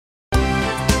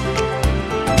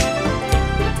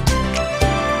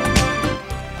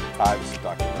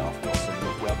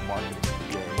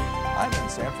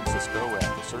Francisco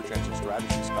at the Search Engine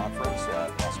Strategies Conference at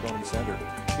Moscone Center,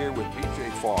 here with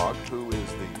BJ Fogg, who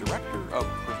is the director of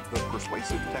the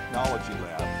Persuasive Technology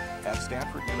Lab at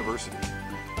Stanford University,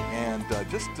 and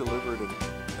just delivered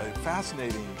a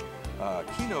fascinating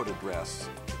keynote address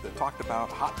that talked about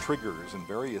hot triggers in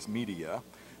various media.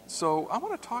 So I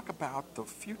want to talk about the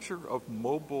future of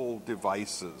mobile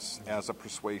devices as a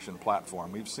persuasion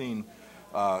platform. We've seen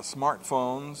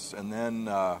smartphones, and then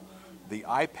the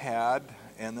iPad,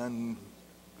 and then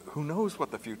who knows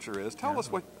what the future is. Tell us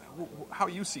how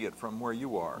you see it from where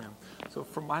you are. Yeah. So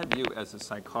from my view as a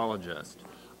psychologist,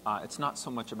 it's not so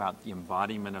much about the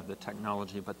embodiment of the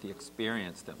technology, but the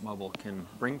experience that mobile can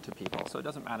bring to people. So it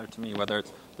doesn't matter to me whether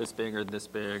it's this big or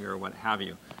what have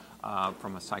you.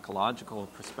 From a psychological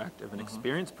perspective, an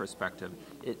experience perspective,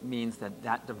 it means that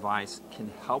that device can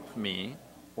help me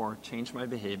or change my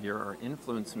behavior or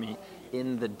influence me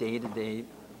in the day-to-day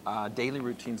daily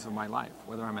routines of my life,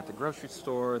 whether I'm at the grocery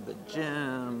store, the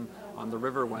gym, on the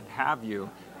river, what have you.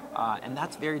 And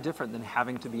that's very different than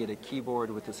having to be at a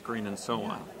keyboard with a screen and so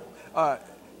on.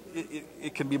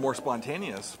 It can be more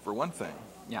spontaneous, for one thing.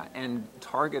 Yeah, and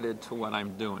targeted to what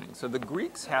I'm doing. So the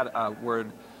Greeks had a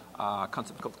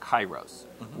concept called chairos,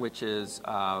 which is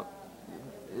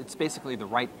it's basically the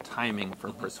right timing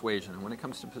for persuasion. And when it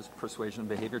comes to persuasion and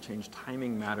behavior change,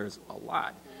 timing matters a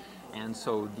lot. And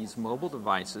so these mobile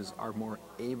devices are more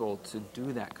able to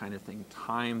do that kind of thing,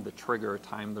 time the trigger,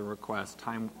 time the request,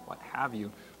 time what have you,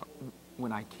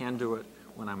 when I can do it,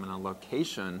 when I'm in a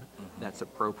location that's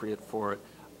appropriate for it,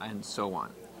 and so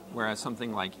on. Whereas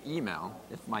something like email,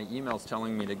 if my email's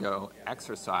telling me to go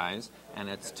exercise and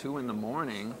it's 2 in the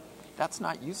morning, that's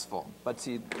not useful. But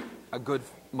see, a good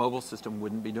mobile system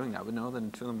wouldn't be doing that. It would know that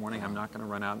at 2 in the morning I'm not going to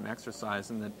run out and exercise,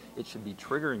 and that it should be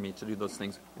triggering me to do those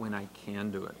things when I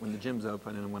can do it, when the gym's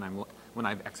open and when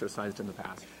I've exercised in the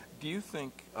past. Do you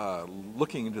think,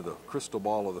 looking into the crystal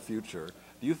ball of the future,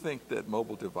 do you think that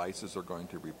mobile devices are going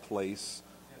to replace,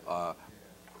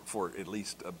 for at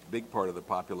least a big part of the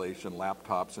population,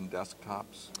 laptops and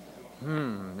desktops?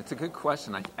 It's a good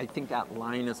question. I think that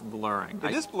line is blurring.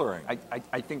 It is blurring.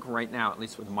 I think right now, at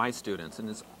least with my students, and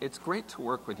it's great to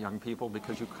work with young people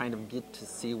because you kind of get to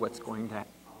see what's going to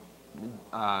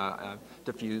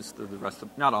diffuse through the rest of,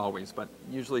 not always, but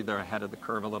usually they're ahead of the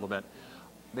curve a little bit.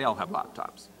 They all have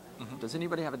laptops. Does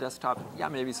anybody have a desktop? Yeah,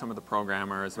 maybe some of the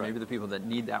programmers, maybe the people that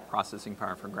need that processing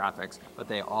power for graphics, but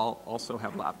they all also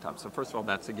have laptops. So first of all,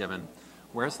 that's a given.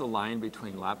 Where's the line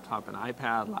between laptop and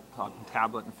iPad, laptop and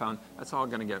tablet and phone? That's all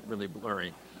going to get really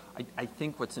blurry. I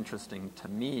think what's interesting to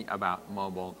me about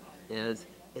mobile is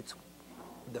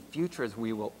the future is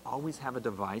we will always have a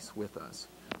device with us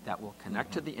that will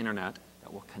connect to the internet,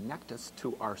 that will connect us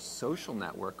to our social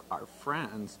network, our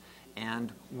friends,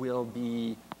 and will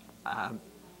be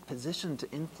positioned to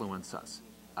influence us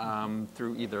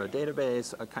through either a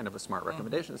database, a kind of a smart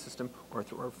recommendation system, or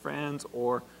through our friends,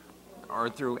 or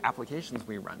through applications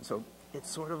we run. So it's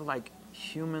sort of like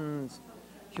human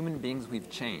beings, we've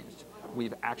changed.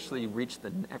 We've actually reached the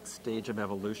next stage of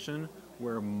evolution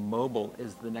where mobile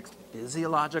is the next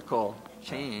physiological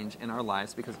change in our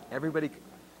lives, because everybody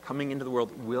coming into the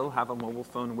world will have a mobile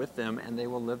phone with them, and they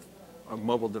will live a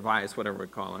mobile device, whatever we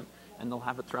call it, and they'll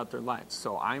have it throughout their lives.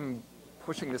 So I'm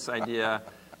pushing this idea,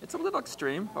 it's a little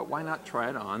extreme, but why not try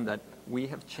it on, that we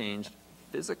have changed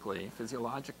physically,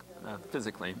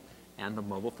 and the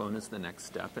mobile phone is the next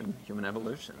step in human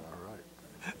evolution. All right.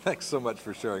 Thanks so much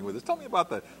for sharing with us. Tell me about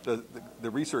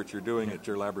the research you're doing at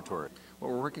your laboratory.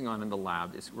 What we're working on in the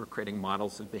lab is we're creating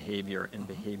models of behavior and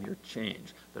behavior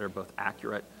change that are both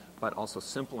accurate but also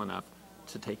simple enough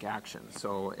to take action.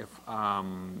 So if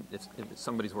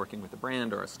somebody's working with a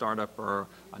brand or a startup or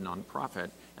a nonprofit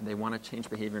and they want to change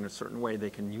behavior in a certain way, they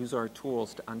can use our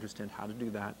tools to understand how to do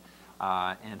that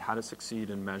and how to succeed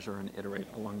and measure and iterate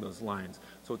along those lines.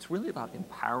 So it's really about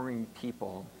empowering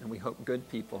people, and we hope good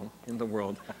people in the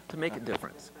world, to make a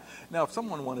difference. Now, if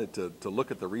someone wanted to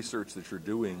look at the research that you're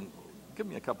doing, give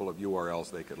me a couple of URLs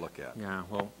they could look at. Yeah,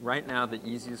 well, right now the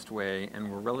easiest way,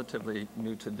 and we're relatively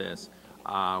new to this,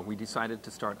 we decided to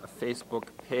start a Facebook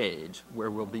page where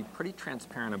we'll be pretty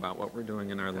transparent about what we're doing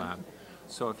in our lab.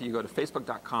 So if you go to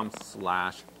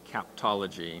facebook.com/Captology,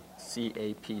 CAPTOLOGY,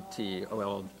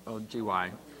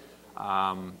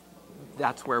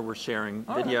 that's where we're sharing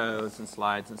videos and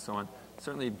slides and so on.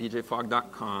 Certainly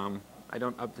bjfogg.com. I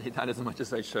don't update that as much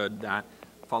as I should.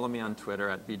 Follow me on Twitter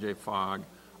at BJ Fogg.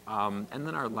 And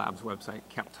then our lab's website,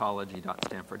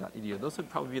 captology.stanford.edu. Those would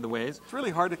probably be the ways. It's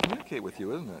really hard to communicate with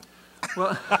you, isn't it?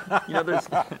 Well,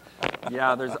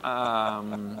 there's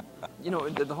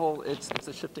the whole, it's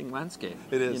a shifting landscape.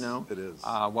 It is, it is.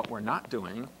 What we're not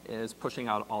doing is pushing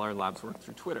out all our labs work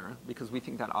through Twitter, because we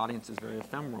think that audience is very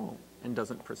ephemeral and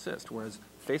doesn't persist, whereas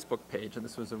Facebook page, and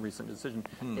this was a recent decision,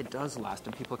 it does last,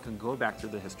 and people can go back through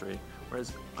the history,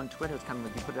 whereas on Twitter, it's kind of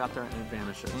like you put it out there and it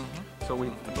vanishes. So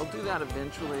we'll do that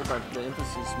eventually, but the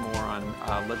emphasis is more on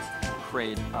let's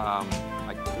create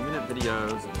like 2-minute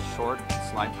videos and short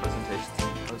slide presentations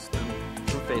and post them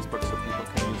through Facebook so people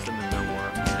can use them in their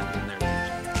work and in their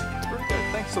teaching. Very good.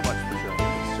 Thanks so much for sharing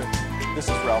this. This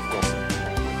is Ralph Wilson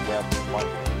with Web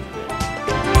Marketing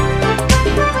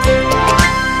Today.